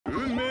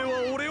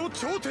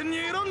頂点に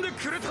選んで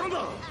くれたの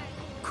だ。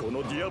こ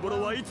のディアボ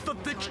ロはいつだっ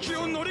て危機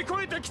を乗り越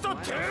えてきた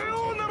帝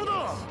王なの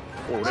だ。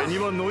俺に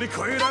は乗り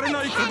越えられ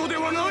ないことで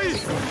はない。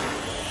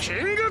キ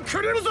ング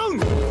クリムゾン。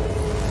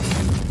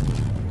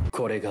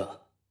これ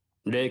が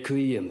レク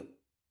イエム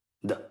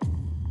だ。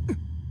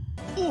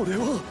俺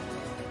は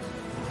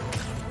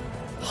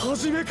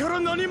初めから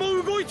何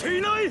も動いて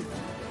いない。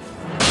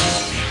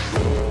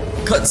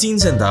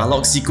 Cutscenes and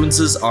dialogue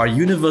sequences are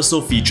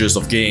universal features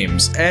of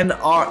games and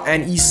are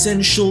an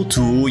essential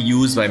tool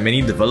used by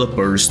many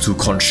developers to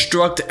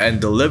construct and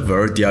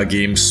deliver their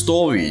game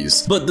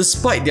stories. But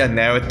despite their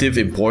narrative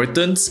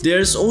importance,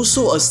 there's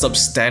also a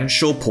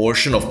substantial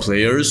portion of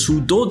players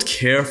who don't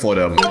care for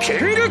them.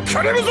 King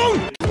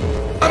Crimson!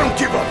 I don't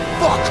give a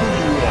fuck who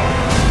you are!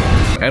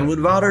 And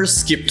would rather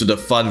skip to the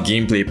fun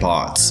gameplay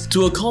parts.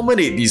 To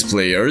accommodate these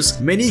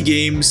players, many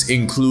games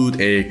include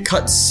a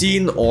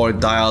cutscene or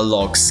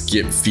dialogue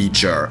skip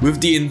feature, with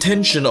the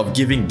intention of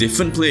giving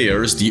different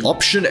players the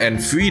option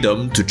and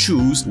freedom to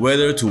choose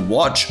whether to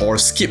watch or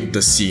skip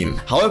the scene.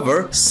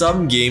 However,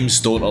 some games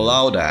don't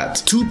allow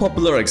that. Two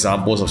popular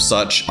examples of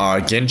such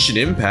are Genshin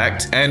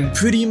Impact and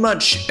pretty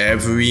much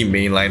every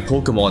mainline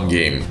Pokemon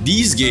game.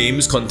 These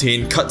games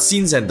contain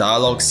cutscenes and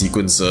dialogue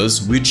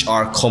sequences which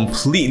are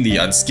completely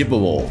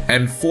unskippable,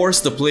 and force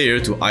the player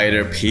to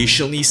either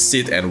patiently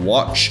sit and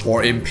watch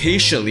or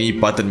impatiently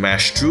button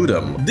mash through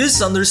them.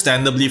 This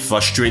understandably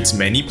frustrates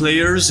many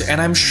players, and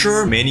I'm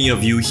sure many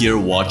of you here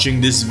watching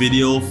this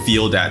video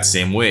feel that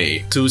same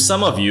way. To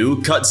some of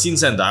you,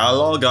 cutscenes and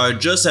dialogue are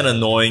just an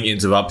annoying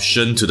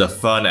interruption to the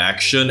fun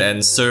action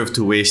and serve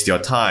to waste your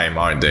time,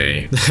 aren't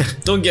they?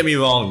 Don't get me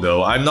wrong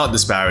though, I'm not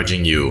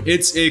disparaging you.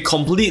 It's a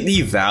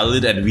completely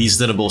valid and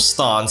reasonable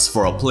stance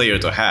for a player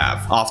to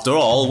have. After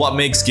all, what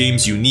makes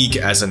games unique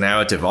as a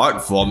narrative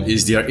art form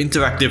is their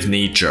interactive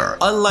nature.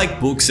 Unlike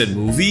books and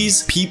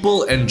movies,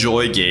 people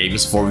enjoy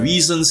games for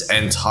reasons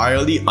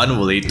entirely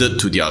unrelated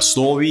to their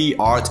story,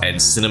 art, and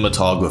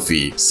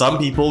cinematography. Some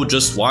people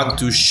just want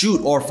to shoot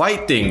or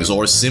fight things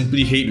or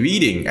simply hate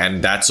reading,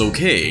 and that's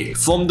okay.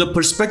 From the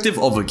perspective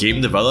of a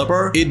game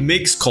developer, it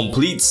makes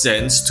complete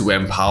sense to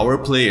empower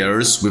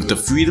players with the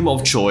freedom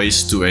of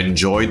choice to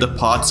enjoy the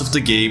parts of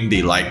the game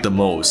they like the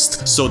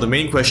most. So the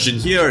main question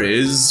here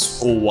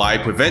is, why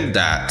prevent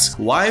that?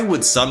 Why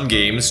would some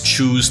games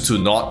choose to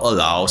not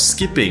allow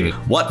skipping?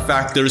 What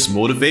factors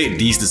motivate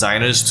these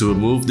designers to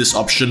remove this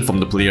option from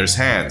the player's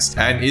hands?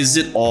 And is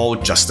it all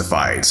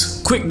justified?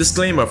 Quick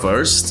disclaimer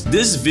first,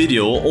 this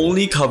video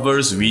only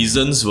covers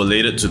reasons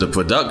related to the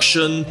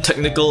production,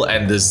 technical,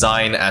 and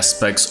design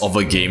aspects of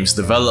a game's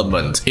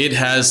development. It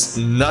has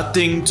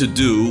nothing to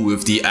do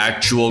with the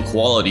actual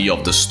quality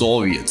of the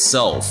story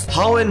itself.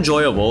 How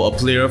enjoyable a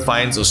player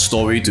finds a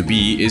story to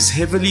be is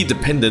heavily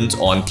dependent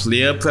on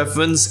player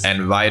preference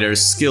and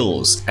writer's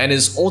skills, and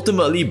is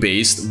ultimately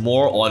based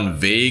more on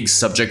vague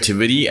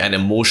subjectivity and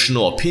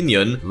emotional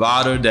opinion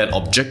rather than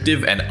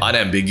objective and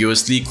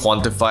unambiguously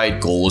quantified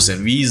goals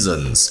and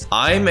reasons.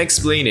 I'm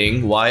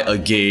explaining why a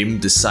game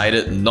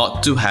decided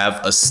not to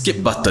have a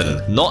skip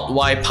button, not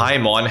why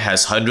Paimon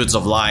has hundreds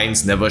of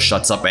lines, never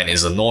shuts up, and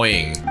is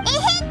annoying.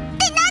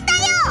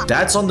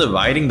 That's on the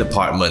writing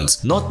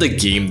department, not the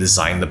game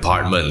design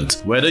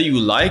department. Whether you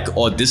like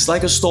or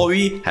dislike a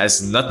story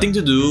has nothing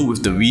to do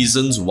with the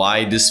reasons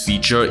why this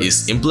feature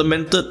is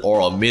implemented or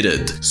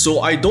omitted.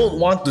 So I don't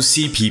want to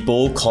see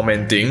people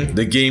commenting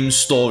the game's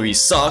story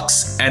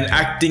sucks and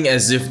acting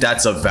as if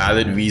that's a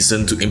valid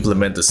reason to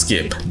implement the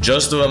skip.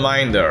 Just a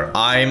reminder,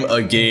 I'm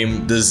a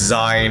game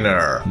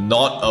designer,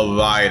 not a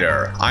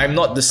writer. I'm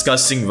not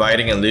discussing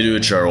writing and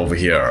literature over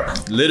here.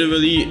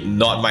 Literally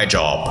not my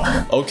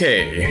job.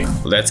 Okay,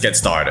 let's get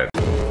started.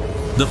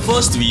 The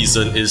first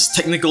reason is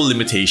technical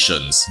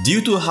limitations.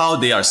 Due to how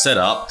they are set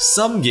up,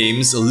 some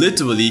games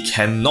literally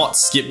cannot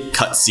skip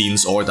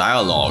cutscenes or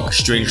dialogue.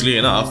 Strangely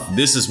enough,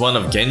 this is one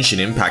of Genshin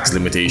Impact's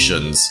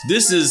limitations.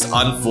 This is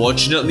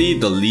unfortunately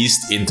the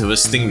least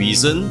interesting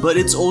reason, but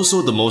it's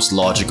also the most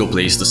logical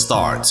place to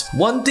start.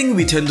 One thing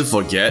we tend to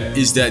forget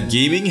is that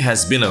gaming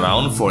has been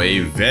around for a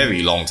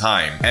very long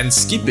time, and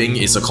skipping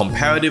is a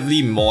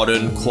comparatively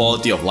modern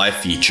quality of life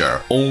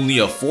feature, only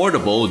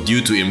affordable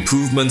due to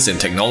improvements in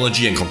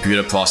technology and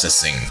computer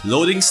processing.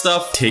 Loading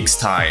stuff takes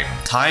time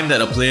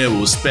that a player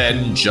will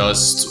spend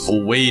just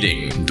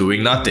waiting,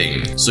 doing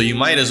nothing. So you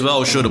might as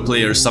well show the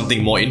players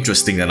something more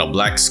interesting than a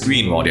black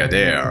screen while they're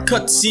there.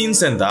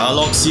 Cutscenes and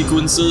dialogue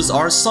sequences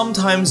are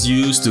sometimes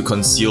used to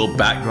conceal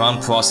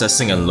background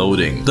processing and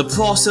loading. The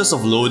process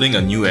of loading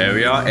a new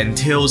area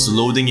entails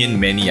loading in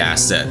many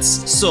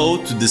assets.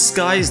 So to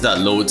disguise that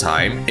load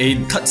time, a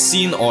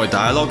cutscene or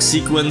dialogue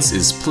sequence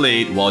is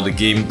played while the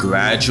game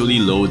gradually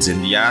loads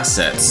in the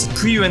assets.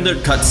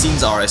 Pre-rendered cutscenes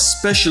cutscenes are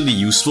especially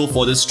useful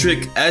for this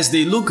trick as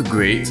they look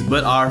great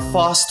but are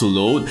fast to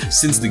load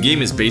since the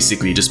game is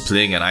basically just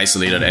playing an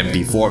isolated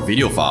MP4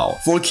 video file.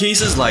 For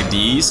cases like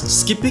these,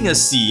 skipping a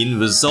scene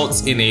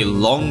results in a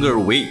longer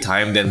wait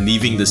time than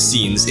leaving the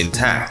scenes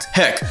intact.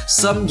 Heck,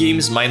 some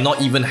games might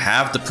not even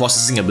have the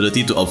processing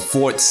ability to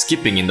afford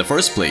skipping in the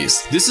first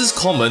place. This is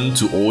common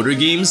to older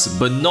games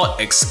but not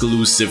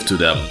exclusive to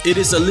them. It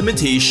is a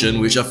limitation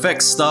which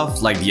affects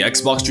stuff like the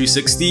Xbox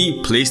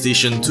 360,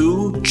 PlayStation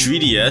 2,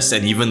 3DS,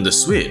 and even the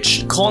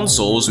Switch,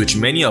 consoles which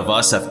many of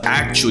us have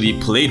actually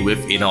played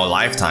with in our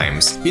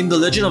lifetimes. In The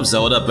Legend of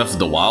Zelda Breath of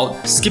the Wild,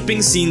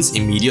 skipping scenes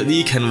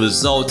immediately can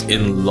result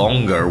in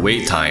longer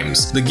wait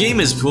times. The game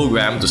is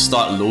programmed to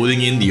start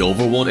loading in the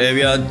overworld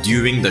area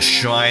during the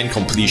shrine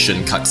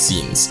completion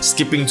cutscenes.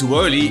 Skipping too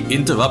early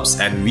interrupts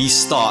and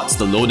restarts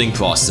the loading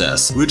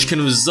process, which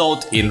can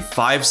result in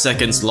 5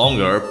 seconds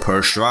longer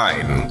per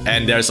shrine.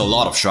 And there's a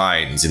lot of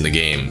shrines in the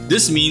game.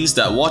 This means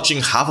that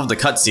watching half of the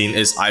cutscene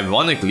is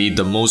ironically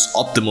the most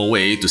optimal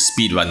way to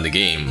speedrun the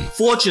game.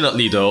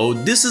 Fortunately though,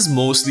 this is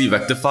mostly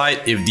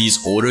rectified if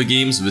these older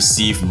games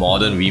receive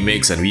modern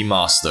remakes and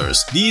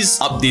remasters. These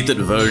updated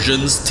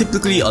versions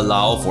typically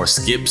allow for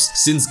skips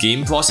since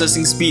game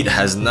processing speed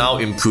has now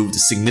improved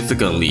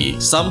significantly.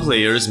 Some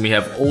players may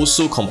have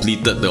also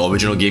completed the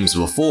original games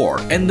before,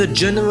 and the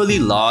generally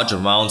large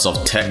amounts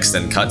of text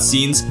and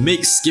cutscenes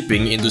make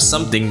skipping into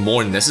something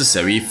more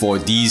necessary for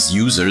these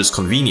users'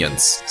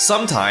 convenience.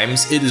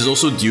 Sometimes it is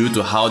also due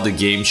to how the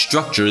game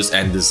structures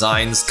and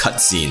designs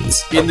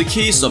cutscenes. In the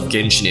case of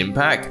Genshin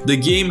Impact, the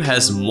game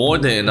has more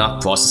than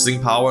enough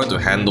processing power to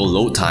handle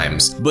load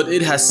times, but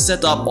it has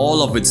set up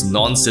all of its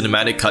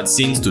non-cinematic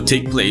cutscenes to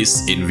take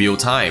place in real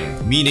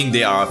time, meaning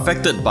they are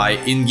affected by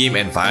in-game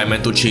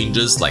environmental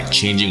changes like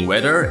changing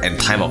weather and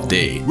time of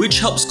day, which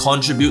helps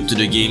contribute to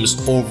the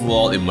game's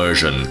overall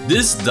immersion.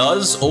 This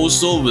does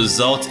also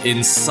result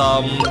in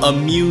some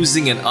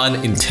amusing and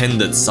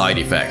unintended side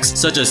effects,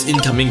 such as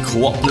incoming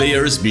co-op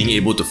players being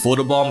able to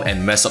photobomb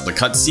and mess up the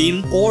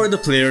cutscene, or the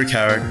player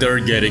character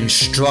getting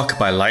struck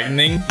by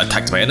lightning,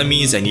 attacked by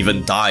enemies, and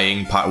even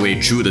dying partway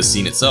through the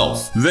scene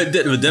itself. Red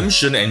Dead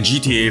Redemption and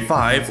GTA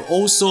 5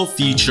 also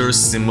feature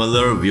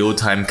similar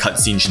real-time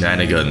cutscene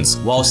shenanigans,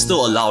 while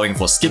still allowing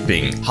for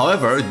skipping.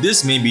 However,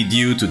 this may be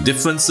due to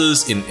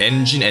differences in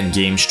engine and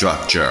game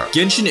structure.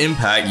 Genshin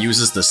Impact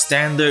uses the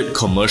standard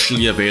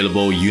commercially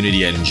available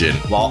Unity engine,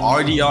 while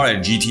RDR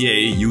and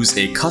GTA use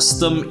a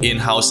custom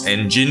in-house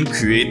engine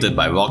created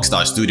by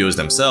Rockstar Studios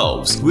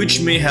themselves,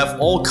 which may have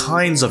all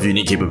kinds of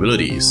unique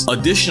capabilities.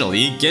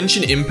 Additionally,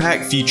 Genshin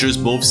Impact features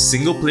both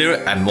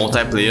single-player and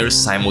multiplayer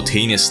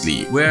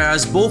simultaneously,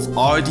 whereas both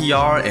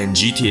RDR and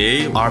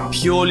GTA are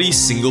purely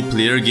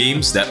single-player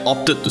games that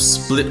opted to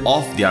split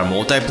off their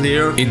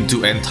multiplayer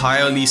into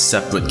entirely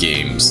separate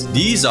games.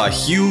 These are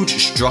huge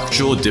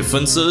structural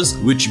differences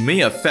which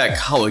may affect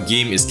how a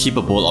game is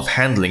capable of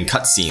handling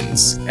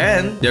cutscenes.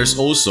 And there's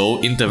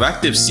also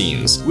interactive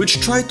scenes,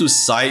 which try to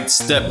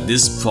sidestep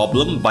this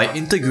problem by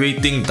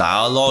integrating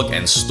dialogue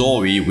and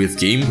story with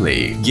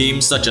gameplay.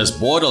 Games such as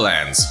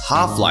Borderlands,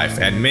 Half-Life,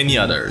 and many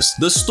others.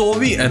 The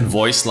story and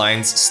voice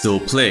lines still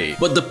play,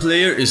 but the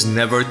player is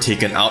never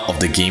taken out of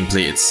the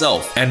gameplay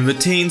itself and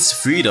retains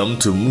freedom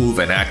to move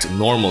and act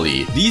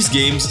normally. These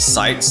games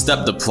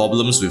sidestep the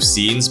problems with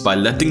scenes by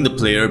letting the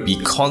player be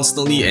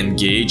constantly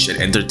engaged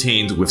and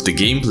entertained with the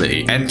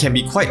gameplay, and can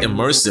be quite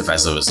immersive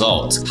as a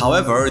result.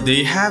 However,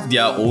 they have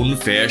their own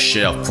fair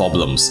share of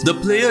problems. The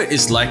player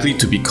is likely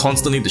to be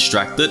constantly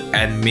distracted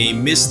and may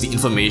miss the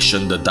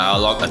information the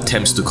dialogue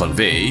attempts to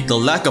convey. The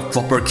lack of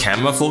proper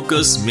camera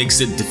focus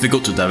makes it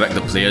difficult to direct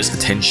the player's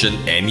attention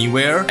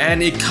anywhere,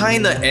 and it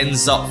kinda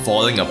ends up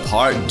falling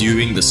apart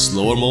during the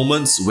slower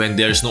moments when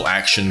there's no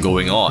action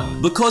going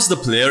on, because the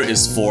player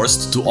is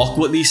forced to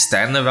awkwardly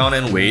stand around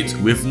and wait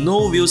with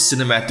no real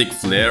cinematic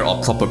flair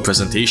or proper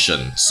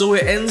presentation, so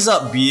it ends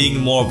up being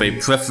more of a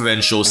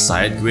preferential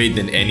side grade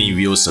than any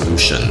real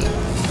solution.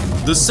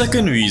 The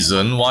second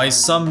reason why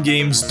some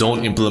games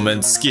don't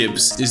implement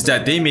skips is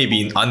that they may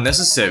be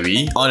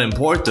unnecessary,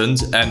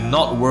 unimportant, and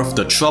not worth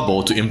the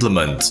trouble to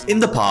implement. In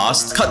the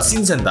past,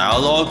 cutscenes and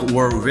dialogue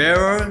were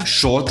rarer,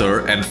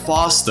 shorter, and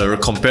faster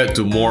compared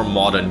to more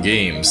modern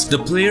games. The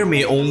player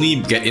may only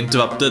get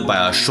interrupted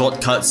by a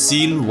short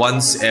cutscene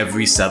once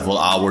every several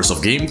hours of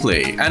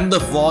gameplay, and the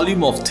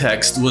volume of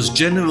text was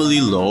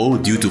generally low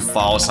due to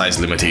file size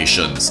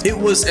limitations. It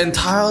was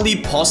entirely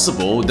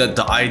possible that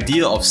the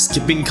idea of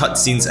skipping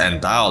cutscenes and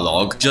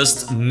dialogue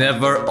just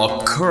never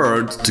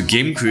occurred to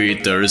game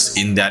creators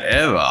in that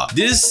era.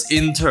 This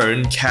in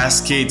turn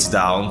cascades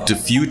down to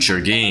future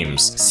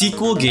games.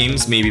 Sequel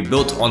games may be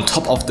built on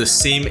top of the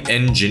same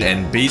engine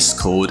and base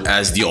code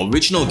as the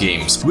original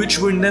games, which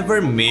were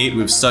never made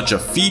with such a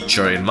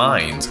feature in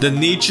mind. The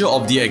nature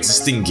of the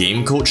existing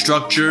game code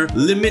structure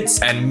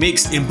limits and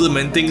makes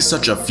implementing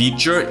such a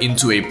feature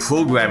into a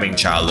programming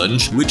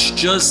challenge which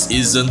just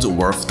isn't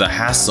worth the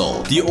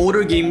hassle. The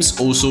older games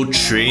also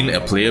train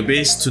a player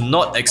base to to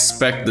not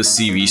expect the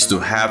series to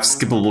have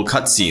skippable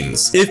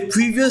cutscenes. If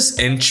previous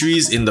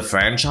entries in the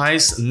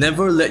franchise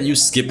never let you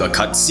skip a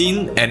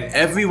cutscene and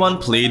everyone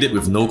played it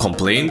with no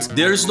complaint,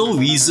 there's no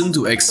reason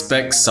to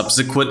expect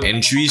subsequent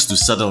entries to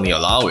suddenly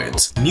allow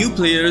it. New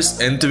players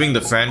entering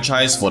the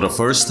franchise for the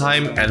first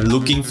time and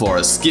looking for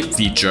a skip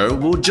feature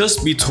will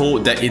just be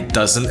told that it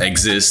doesn't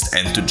exist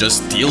and to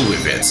just deal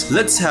with it.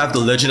 Let's have the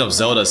Legend of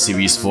Zelda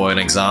series for an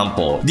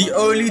example. The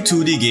early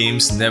 2D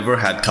games never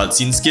had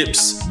cutscene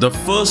skips. The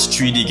first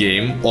 3D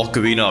game,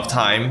 Ocarina of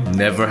Time,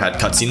 never had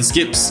cutscene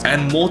skips,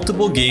 and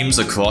multiple games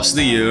across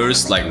the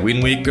years like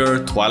Wind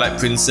Waker, Twilight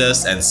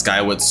Princess, and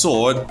Skyward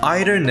Sword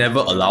either never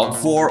allowed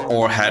for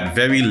or had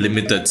very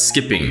limited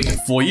skipping.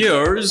 For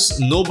years,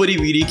 nobody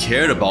really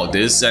cared about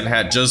this and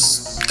had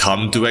just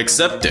come to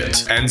accept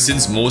it. And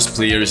since most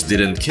players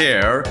didn't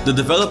care, the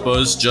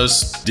developers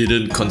just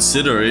didn't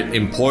consider it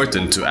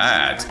important to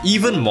add.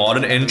 Even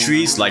modern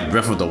entries like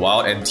Breath of the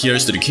Wild and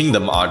Tears to the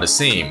Kingdom are the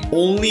same.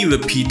 Only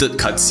repeated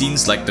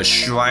cutscenes like the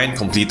Shrine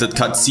completed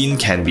cutscene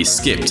can be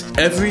skipped.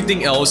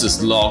 Everything else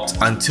is locked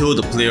until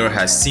the player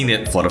has seen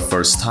it for the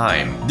first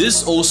time.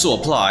 This also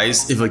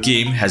applies if a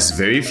game has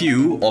very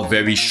few or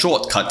very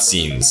short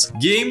cutscenes.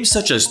 Games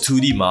such as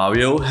 2D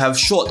Mario have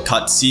short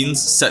cutscenes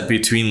set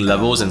between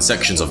levels and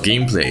sections of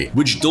gameplay,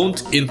 which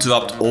don't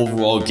interrupt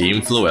overall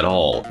game flow at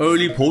all.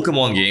 Early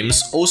Pokemon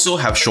games also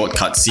have short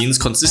cutscenes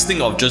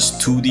consisting of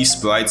just 2D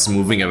sprites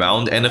moving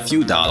around and a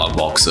few dialogue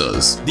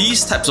boxes.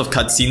 These types of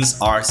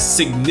cutscenes are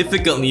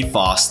significantly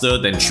faster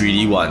than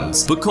 3D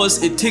ones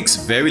because it takes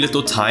very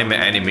little time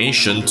and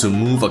animation to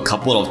move a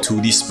couple of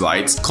 2D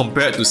sprites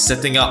compared to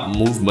setting up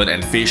movement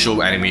and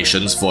facial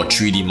animations for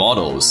 3D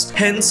models.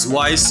 Hence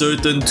why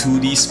certain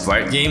 2D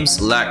sprite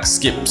games lack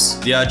skips.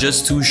 They are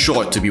just too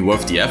short to be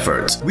worth the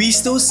effort. We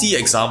still see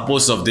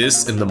examples of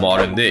this in the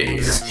modern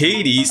day.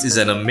 Hades is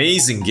an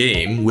amazing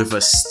game with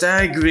a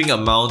staggering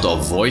amount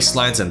of voice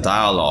lines and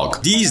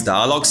dialogue. These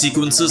dialogue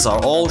sequences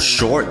are all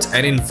short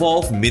and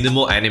involve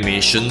minimal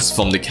animations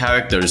from the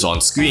characters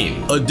on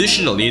screen.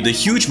 Additionally, the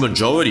huge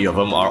majority of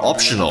them are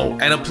optional,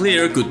 and a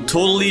player could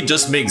totally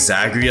just make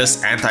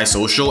Zagreus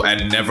antisocial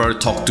and never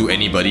talk to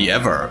anybody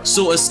ever.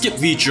 So a skip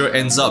feature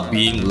ends up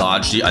being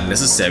largely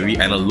unnecessary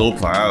and a low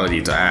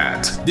priority to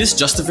add. This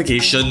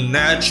justification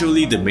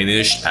naturally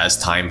diminished as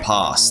time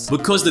passed,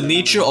 because the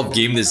nature of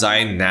game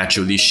design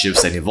naturally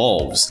shifts and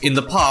evolves. In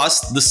the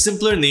past, the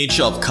simpler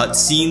nature of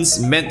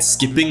cutscenes meant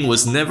skipping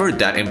was never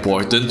that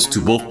important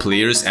to both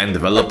players and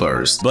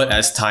developers. But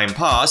as time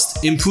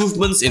passed,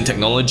 improvements in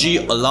technology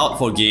allowed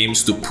for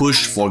games to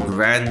push for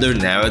grander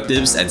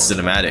narratives and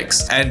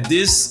cinematics, and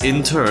this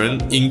in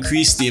turn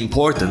increased the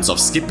importance of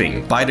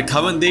skipping. By the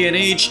current day and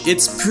age,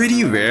 it's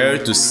pretty rare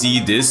to see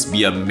this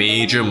be a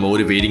major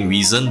motivating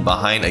reason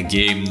behind a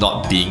game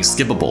not being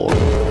skippable.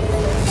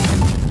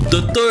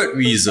 The third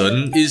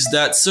reason is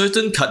that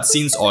certain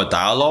cutscenes or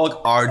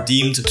dialogue are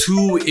deemed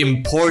too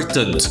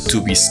important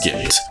to be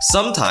skipped.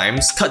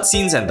 Sometimes,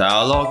 cutscenes and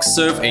dialogue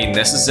serve a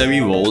necessary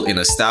role in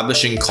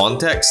establishing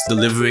context,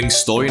 delivering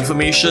story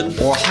information,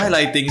 or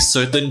highlighting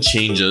certain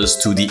changes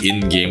to the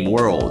in-game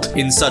world.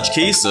 In such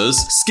cases,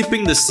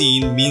 skipping the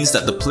scene means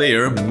that the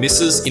player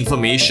misses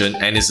information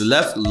and is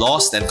left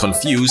lost and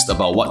confused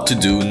about what to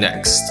do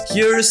next.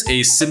 Here's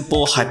a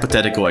simple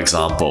hypothetical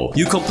example.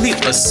 You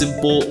complete a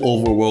simple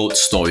overworld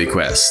story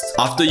quest.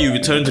 After you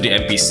return to the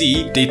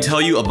NPC, they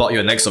tell you about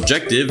your next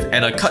objective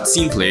and a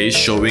cutscene plays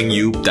showing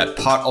you that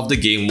part of the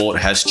game mode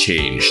has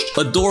changed.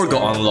 A door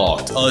got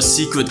unlocked, a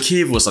secret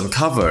cave was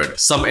uncovered,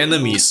 some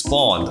enemies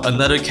spawned,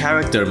 another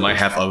character might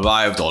have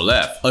arrived or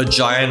left, a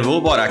giant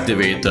robot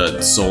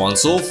activated, so on and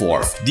so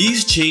forth.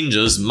 These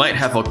changes might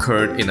have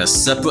occurred in a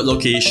separate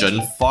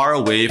location far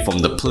away from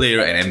the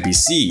player and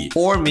NPC,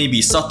 or may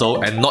be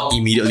subtle and not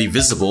immediately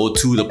visible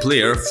to the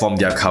player from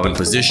their current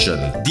position.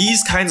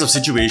 These kinds of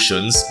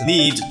situations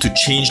need to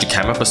change the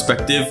camera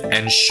perspective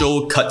and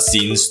show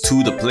cutscenes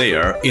to the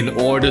player in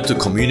order to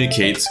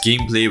communicate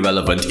gameplay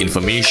relevant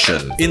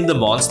information. In the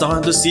Monster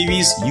Hunter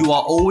series, you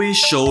are always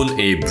shown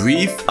a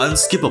brief,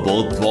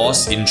 unskippable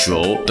boss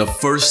intro the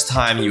first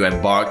time you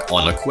embark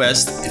on a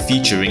quest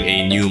featuring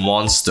a new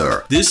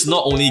monster. This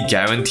not only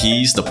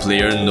guarantees the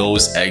player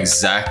knows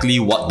exactly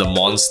what the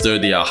monster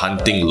they are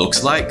hunting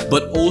looks like,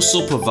 but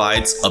also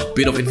provides a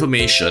bit of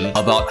information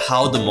about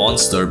how the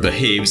monster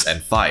behaves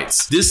and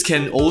fights. This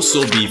can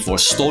also be for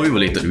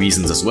story-related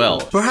reasons as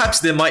well. Perhaps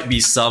there might be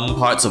some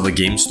parts of a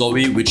game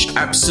story which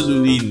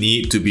absolutely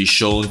need to be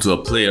shown to a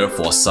player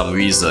for some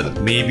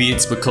reason. Maybe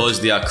it's because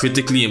they are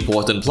critically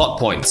important plot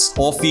points,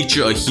 or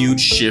feature a huge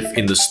shift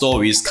in the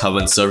story's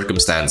current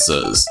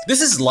circumstances.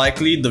 This is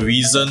likely the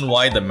reason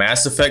why the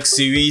Mass Effect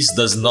series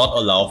does not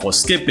allow for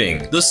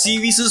skipping. The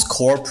series'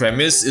 core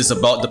premise is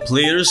about the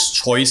players'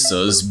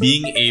 choices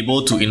being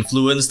able to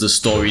influence the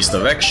story's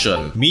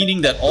direction, meaning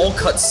that all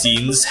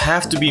cutscenes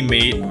have to be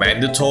made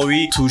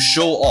mandatory to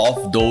show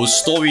off those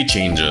story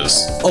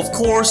changes. Of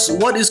course,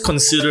 what is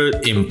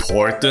considered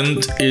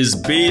important is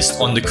based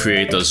on the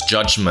creator's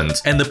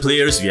judgment, and the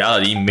player's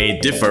reality may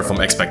differ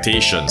from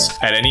expectations.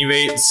 At any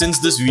rate, since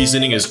this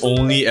reasoning is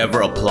only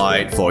ever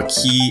applied for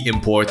key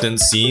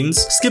important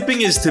scenes,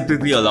 skipping is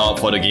typically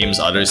allowed for the game's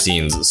other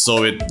scenes,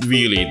 so it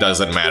really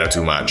doesn't matter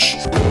too much.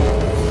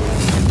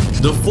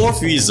 The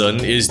fourth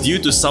reason is due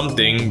to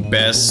something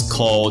best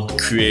called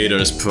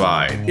creator's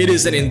pride. It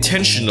is an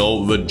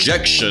intentional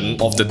rejection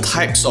of the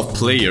types of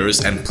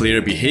players and player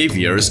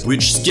behaviors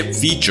which skip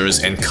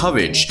features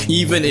encourage,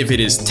 even if it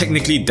is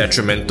technically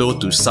detrimental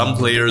to some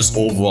players'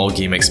 overall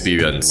game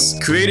experience.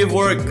 Creative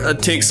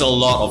work takes a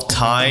lot of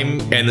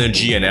time,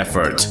 energy, and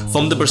effort.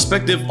 From the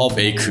perspective of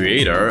a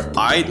creator,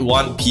 I'd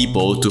want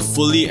people to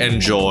fully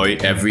enjoy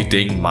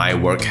everything my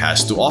work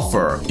has to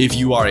offer. If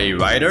you are a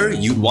writer,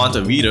 you'd want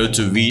a reader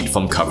to read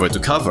from cover to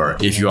cover.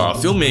 If you are a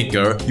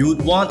filmmaker, you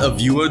would want a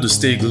viewer to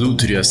stay glued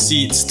to their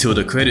seats till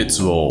the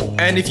credits roll.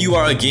 And if you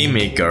are a game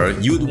maker,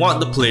 you'd want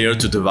the player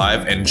to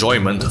derive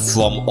enjoyment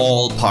from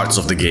all parts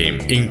of the game,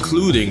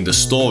 including the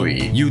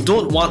story. You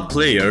don't want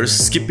players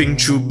skipping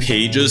through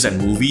pages and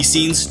movie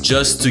scenes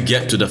just to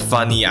get to the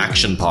funny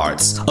action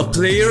parts. A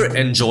player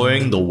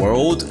enjoying the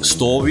world,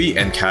 story,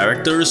 and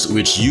characters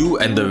which you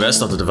and the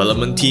rest of the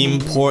development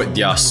team poured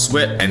their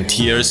sweat and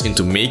tears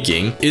into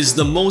making is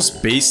the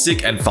most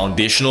basic and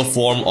foundational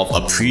form of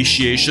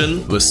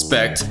appreciation,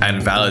 respect,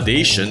 and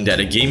validation that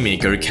a game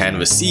maker can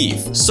receive.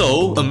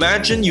 So,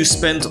 imagine you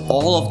spent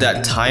all of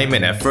that time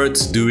and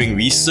effort doing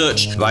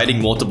research, writing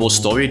multiple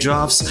story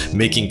drafts,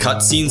 making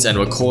cutscenes, and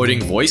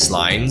recording voice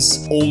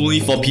lines,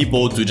 only for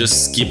people to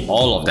just skip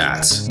all of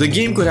that. The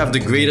game could have the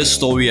greatest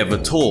story ever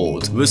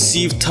told,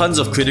 receive tons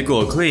of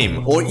critical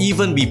acclaim, or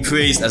even be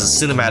praised as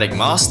a cinematic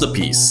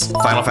masterpiece.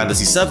 Final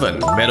Fantasy VII,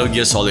 Metal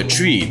Gear Solid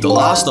 3, The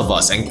Last of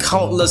Us, and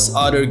countless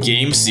other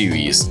game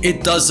series.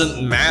 It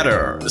doesn't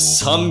matter.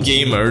 Some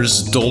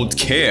gamers don't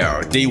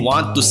care. They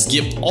want to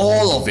skip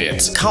all of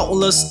it.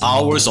 Countless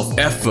hours of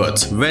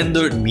effort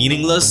rendered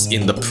meaningless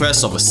in the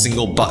press of a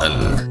single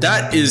button.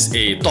 That is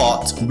a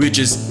thought which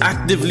is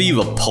actively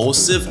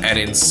repulsive and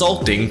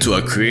insulting to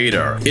a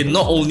creator. It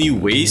not only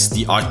wastes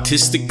the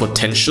artistic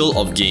potential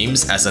of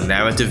games as a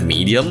narrative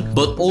medium,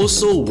 but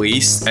also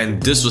wastes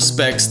and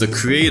disrespects the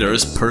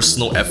creator's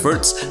personal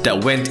efforts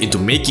that went into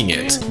making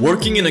it.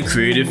 Working in a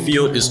creative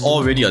field is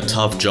already a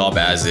tough job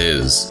as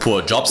is.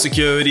 Poor job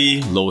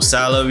security, low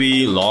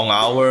salary, long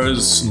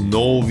hours,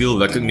 no real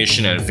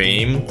recognition and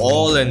fame,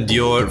 all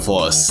endured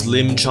for a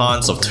slim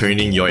chance of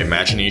turning your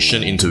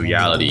imagination into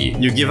reality.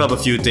 You give up a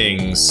few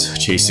things,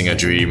 chasing a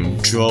dream.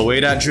 Throw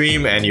away that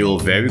dream and you'll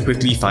very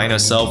quickly find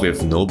yourself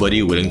with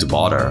nobody willing to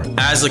bother.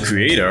 As a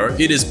creator,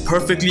 it is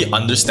perfectly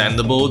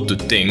understandable to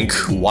think,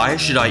 why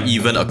should I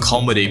even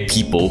accommodate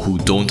people who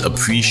don't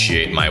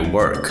appreciate my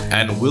work,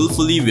 and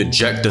willfully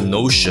reject the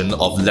notion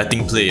of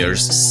letting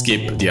players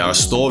skip their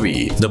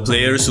story. The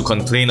players who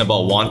complain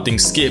about wanting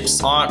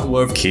skips aren't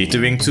worth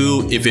catering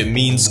to if it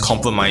means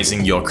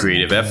compromising your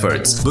creative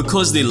efforts,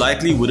 because they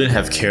likely wouldn't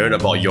have cared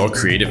about your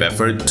creative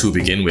effort to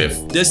begin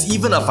with. There's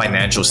even a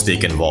financial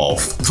stake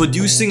involved.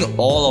 Producing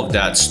all of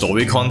that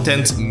story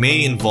content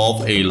may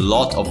involve a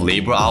lot of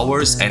labor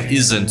hours and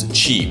isn't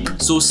cheap,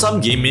 so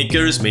some game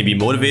makers may be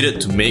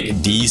motivated to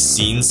make these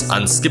scenes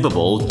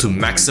unskippable to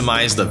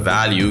maximize the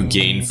value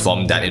gained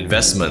from that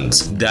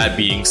investment. That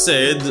being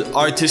said,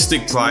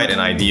 artistic pride and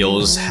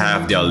ideals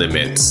have their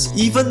limits.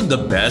 Even the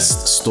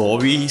best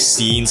story,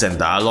 scenes, and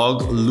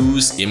dialogue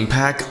lose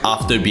impact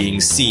after being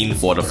seen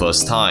for the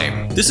first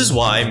time. This is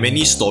why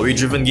many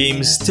story-driven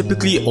games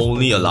typically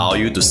only allow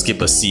you to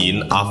skip a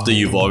scene after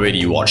you've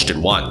already watched it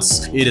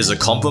once. It is a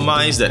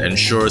compromise that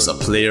ensures a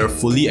player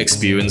fully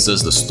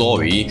experiences the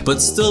story,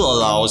 but still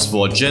allows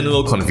for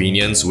general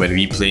convenience when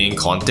replaying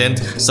content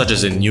such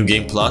as in New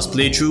Game Plus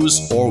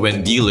playthroughs or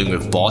when dealing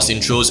with boss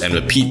intros and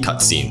repeat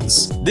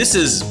cutscenes. This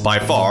is by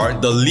far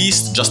the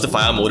least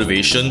justifiable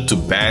motivation to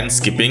ban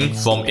skipping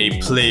from a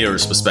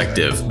player's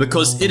perspective,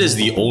 because it is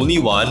the only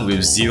one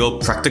with zero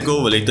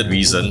practical related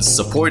reasons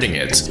supporting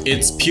it.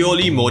 It's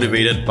purely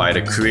motivated by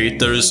the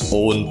creator's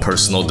own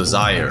personal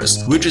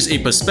desires, which is a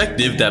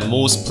perspective that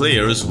most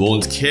players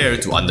won't care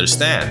to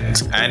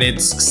understand, and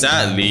it's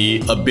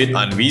sadly a bit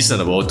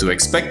unreasonable to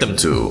expect them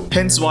to.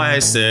 Hence why I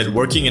said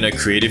working in a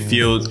creative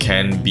field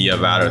can be a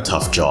rather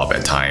tough job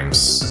at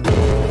times.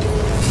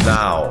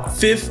 Now,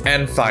 fifth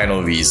and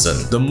final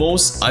reason, the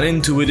most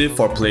unintuitive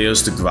for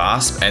players to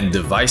grasp and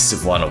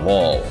divisive one of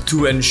all,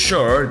 to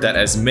ensure that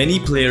as many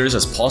players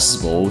as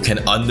possible can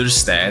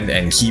understand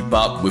and keep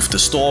up with the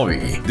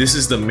story. This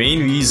is the main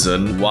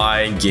reason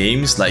why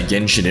games like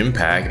Genshin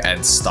Impact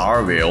and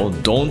Star Rail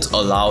don't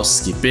allow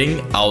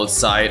skipping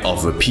outside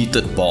of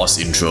repeated boss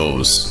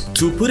intros.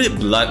 To put it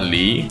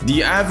bluntly,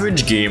 the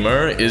average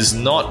gamer is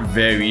not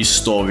very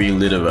story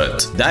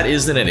literate. That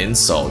isn't an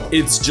insult,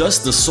 it's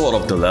just the sort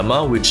of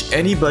dilemma which which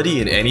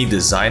anybody in any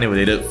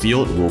design-related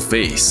field will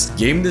face.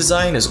 Game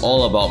design is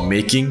all about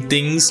making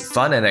things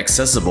fun and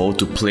accessible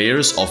to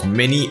players of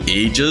many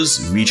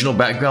ages, regional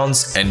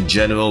backgrounds, and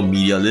general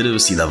media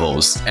literacy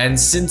levels. And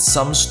since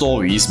some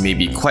stories may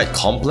be quite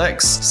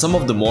complex, some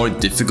of the more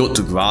difficult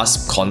to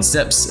grasp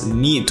concepts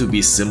need to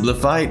be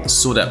simplified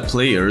so that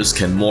players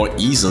can more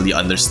easily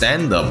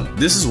understand them.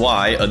 This is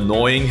why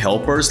annoying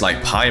helpers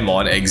like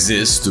Paimon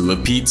exist to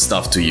repeat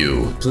stuff to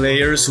you.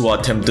 Players who are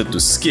tempted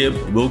to skip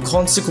will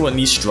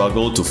consequently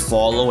struggle to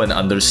follow and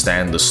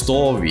understand the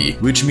story,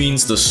 which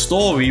means the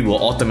story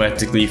will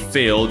automatically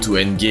fail to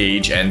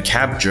engage and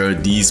capture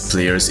these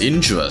players'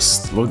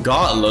 interest,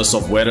 regardless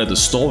of whether the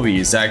story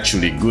is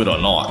actually good or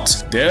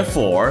not.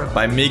 Therefore,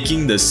 by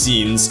making the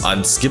scenes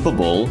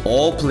unskippable,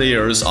 all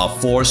players are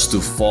forced to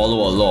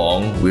follow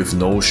along with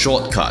no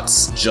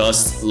shortcuts,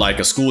 just like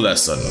a school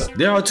lesson.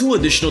 There are two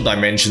additional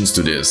dimensions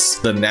to this: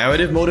 the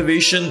narrative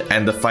motivation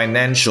and the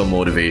financial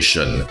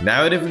motivation.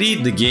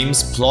 Narratively, the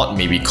game's plot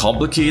may be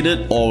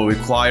complicated or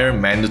require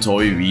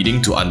mandatory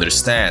reading to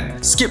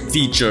understand. Skip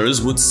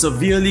features would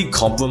severely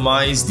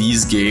compromise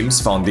these games'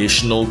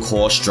 foundational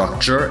core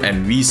structure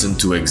and reason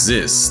to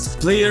exist.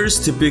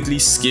 Players typically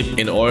skip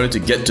in order to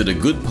get to the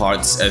good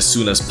parts as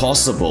soon as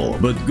possible,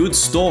 but good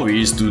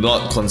stories do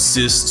not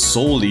consist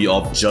solely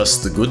of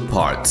just the good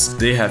parts.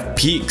 They have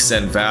peaks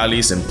and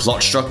valleys in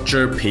plot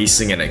structure,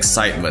 pacing, and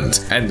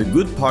excitement, and the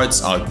good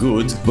parts are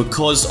good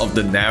because of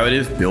the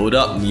narrative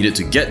build-up needed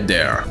to get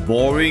there.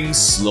 Boring,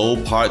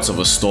 slow parts of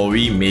a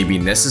story may be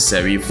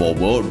necessary for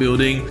world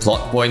building,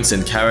 plot points,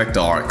 and character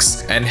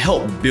arcs, and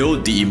help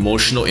build the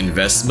emotional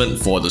investment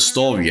for the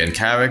story and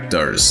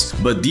characters.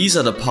 But these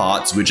are the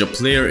parts which a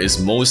player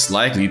is most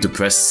likely to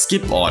press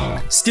skip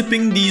on.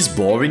 Skipping these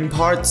boring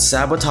parts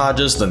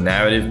sabotages the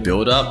narrative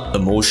build-up,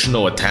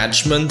 emotional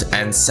attachment,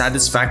 and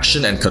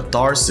satisfaction and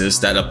catharsis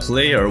that a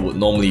player would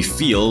normally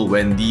feel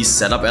when these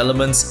setup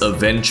elements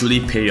eventually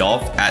pay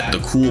off at the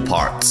cool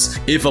parts.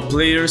 If a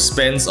player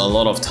spends a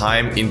lot of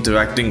time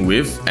interacting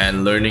with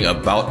and learning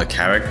about a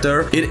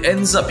character, it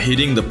ends up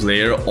hitting the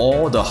player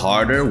all the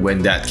harder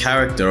when that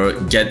character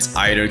gets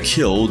either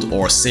killed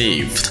or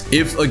saved.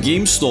 If a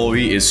game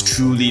story is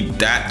truly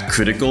that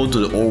critical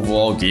to the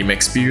overall game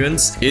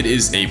experience, it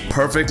is a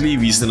perfectly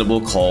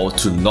reasonable call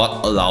to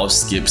not allow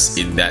skips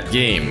in that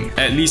game,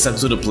 at least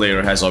until the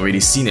player has already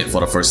seen it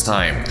for the first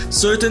time.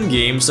 Certain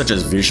games such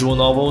as visual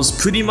novels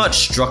pretty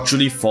much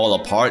structurally fall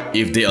apart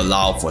if they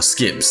allow for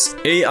skips.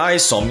 AI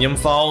Somnium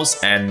Files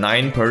and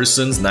 9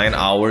 Persons, 9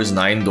 Hours,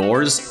 9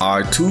 Doors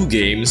are two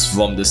games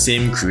from the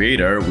same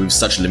creator with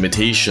such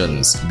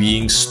limitations,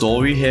 being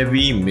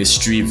story-heavy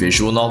mystery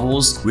visual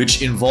novels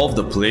which involve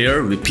the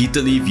player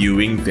repeatedly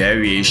viewing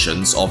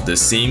variations of the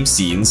same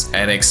scenes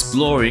and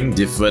exploring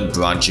different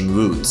branching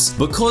routes.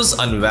 Because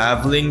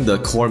unraveling the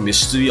core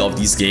mystery of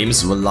these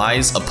games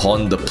relies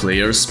upon the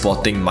player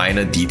spotting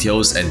minor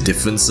details and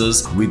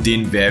differences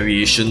within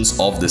variations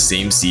of the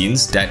same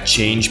scenes that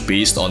change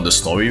based on the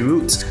story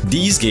route,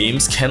 these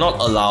games cannot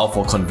allow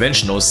for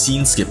conventional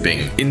scene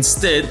skipping.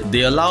 Instead,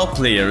 they allow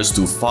players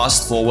to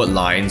fast forward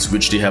lines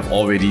which they have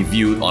already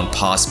viewed on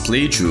past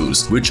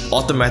playthroughs, which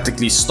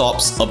automatically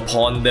stops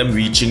upon them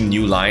reaching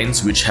new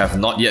lines which have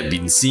not yet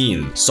been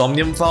seen.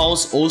 Somnium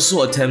Files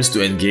also attempts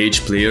to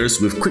engage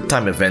players with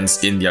QuickTime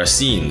events in their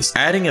scenes,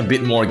 adding a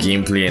bit more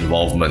gameplay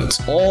involvement.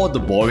 All the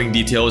boring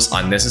details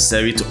are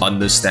necessary to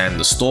understand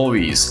the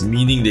stories,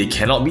 meaning they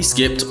cannot be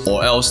skipped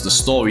or else the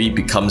story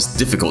becomes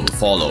difficult to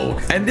follow.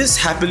 And this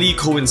happily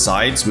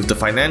coincides with the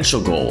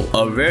financial goal,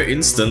 a rare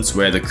instance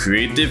where the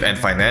creative and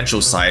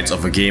financial sides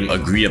of a game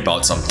agree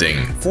about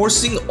something.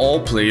 Forcing all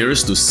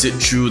players to sit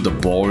through the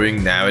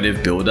boring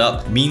narrative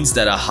build-up means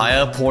that a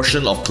higher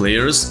portion of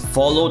players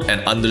followed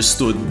and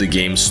understood the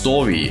game's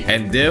story,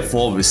 and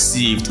therefore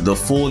received the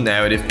full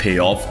narrative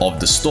payoff of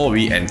the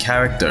story and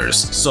characters.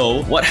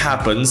 So, what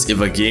happens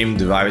if a game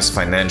derives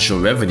financial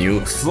revenue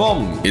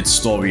from its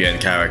story and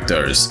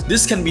characters?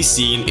 This can be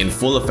seen in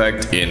full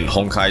effect in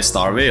Honkai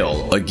Star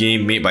Rail, a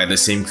game made by the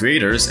same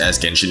creators as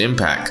Genshin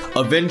Impact.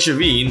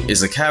 Aventurine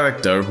is a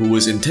character who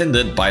was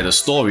intended by the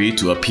story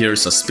to appear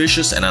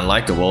suspicious and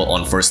unlikable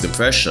on first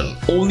impression,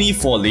 only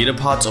for later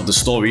parts of the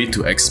story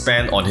to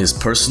expand on his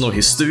personal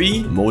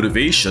history,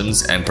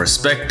 motivations, and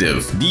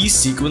perspective. These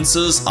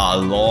sequences are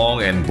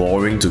long and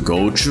boring to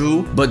go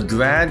through, but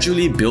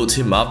gradually built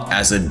him up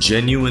as a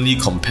genuinely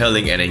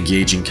compelling and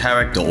engaging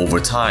character over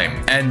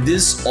time, and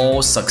this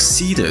all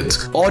succeeded.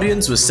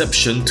 Audience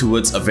reception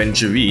towards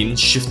Aventurine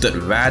shifted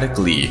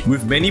radically,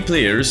 with many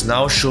players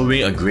now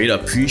showing a great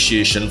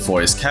appreciation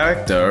for his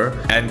character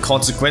and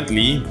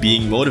consequently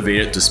being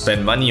motivated to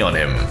spend money on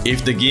him.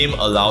 If the game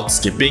allowed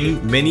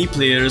skipping, many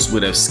players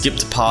would have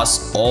skipped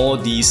past all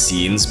these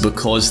scenes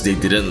because they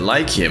didn't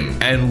like him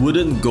and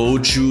wouldn't go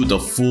through the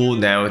full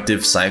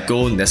narrative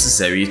cycle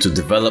necessary to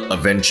develop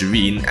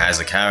Aventurine as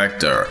a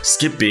character.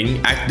 Skipping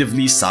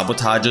actively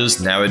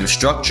sabotages narrative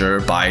structure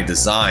by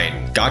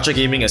design. Gacha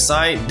gaming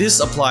aside, this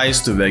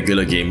applies to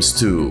regular games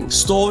too.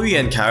 Story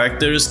and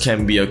characters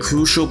can be a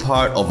crucial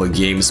part of a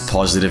game's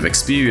positive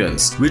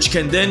experience, which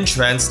can then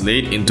translate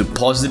translate into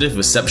positive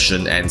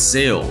reception and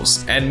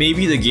sales, and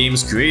maybe the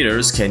game's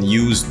creators can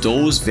use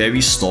those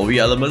very story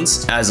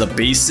elements as a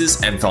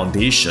basis and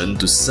foundation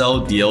to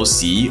sell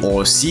DLC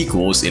or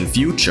sequels in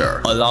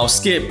future, allow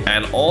skip,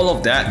 and all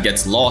of that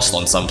gets lost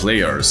on some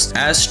players.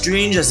 As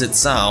strange as it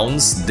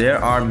sounds, there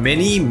are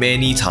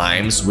many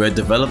times where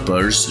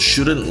developers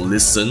shouldn't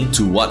listen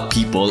to what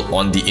people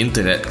on the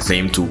internet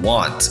claim to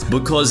want,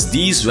 because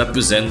these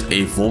represent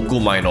a vocal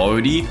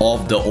minority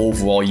of the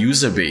overall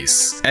user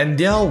base, and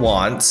their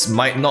wants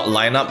might not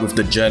line up with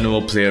the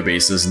general player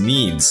base's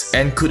needs,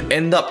 and could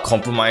end up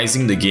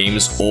compromising the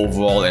game's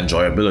overall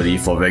enjoyability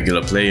for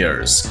regular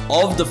players.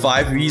 Of the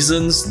 5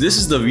 reasons, this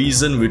is the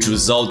reason which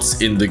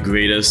results in the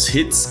greatest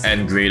hits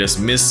and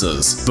greatest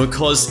misses,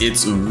 because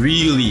it's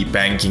really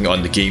banking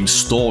on the game's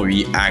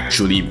story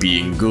actually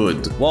being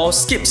good. While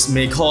skips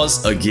may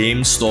cause a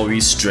game's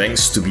story's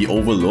strengths to be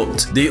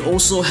overlooked, they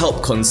also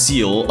help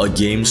conceal a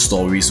game's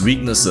story's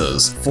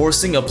weaknesses.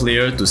 Forcing a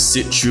player to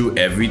sit through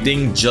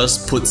everything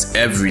just puts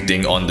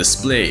everything on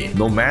display,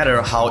 no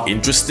matter how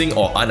interesting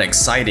or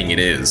unexciting it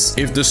is.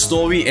 If the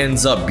story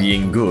ends up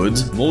being good,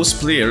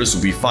 most players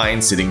will be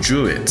fine sitting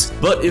through it.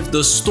 But if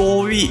the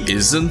story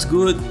isn't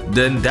good,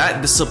 then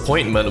that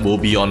disappointment will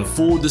be on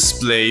full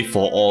display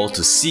for all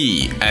to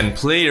see, and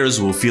players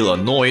will feel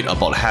annoyed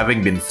about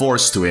having been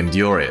forced to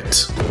endure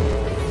it.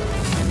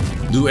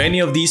 Do any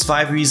of these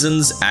 5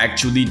 reasons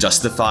actually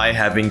justify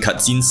having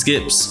cutscene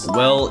skips?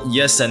 Well,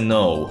 yes and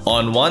no.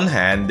 On one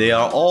hand, they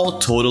are all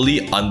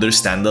totally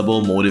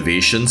understandable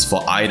motivations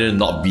for either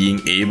not being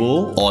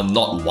able or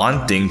not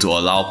wanting to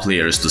allow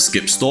players to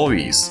skip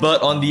stories.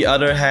 But on the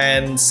other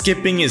hand,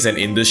 skipping is an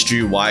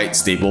industry-wide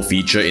staple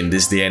feature in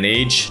this day and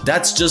age.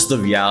 That's just the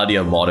reality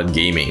of modern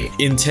gaming.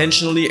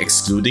 Intentionally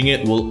excluding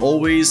it will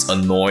always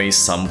annoy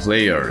some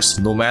players.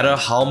 No matter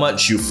how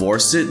much you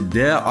force it,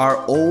 there are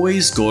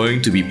always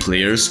going to be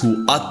players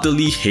who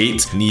utterly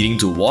hate needing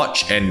to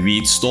watch and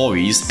read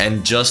stories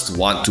and just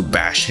want to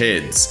bash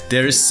heads.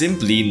 There is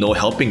simply no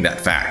helping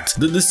that fact.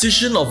 The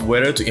decision of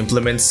whether to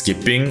implement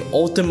skipping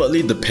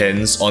ultimately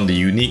depends on the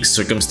unique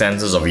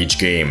circumstances of each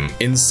game.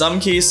 In some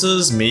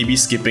cases, maybe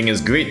skipping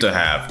is great to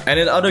have, and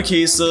in other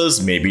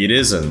cases, maybe it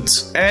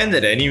isn't. And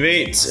at any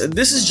rate,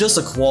 this is just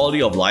a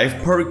quality of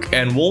life perk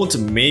and won't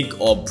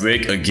make or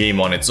break a game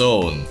on its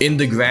own. In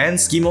the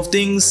grand scheme of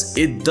things,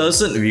 it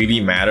doesn't really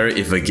matter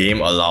if a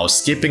game allows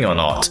skipping or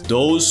not.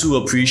 Those who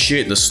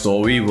appreciate the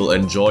story will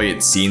enjoy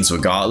its scenes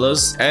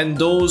regardless, and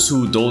those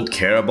who don't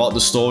care about the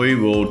story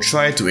will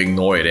try to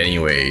ignore it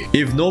anyway.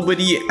 If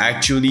nobody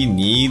actually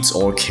needs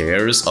or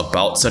cares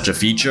about such a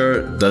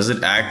feature, does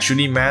it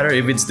actually matter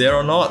if it's there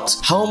or not?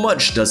 How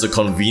much does a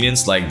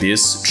convenience like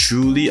this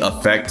truly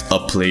affect a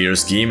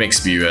player's game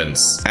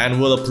experience? And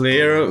will a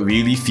player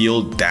really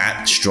feel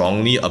that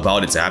strongly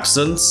about its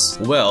absence?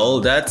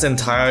 Well, that's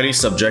entirely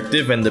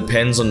subjective and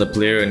depends on the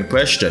player in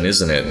question,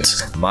 isn't it?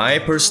 My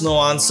personal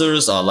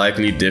answers are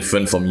likely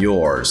different from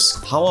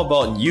yours. How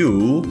about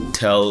you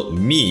tell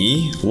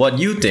me what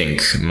you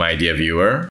think, my dear viewer?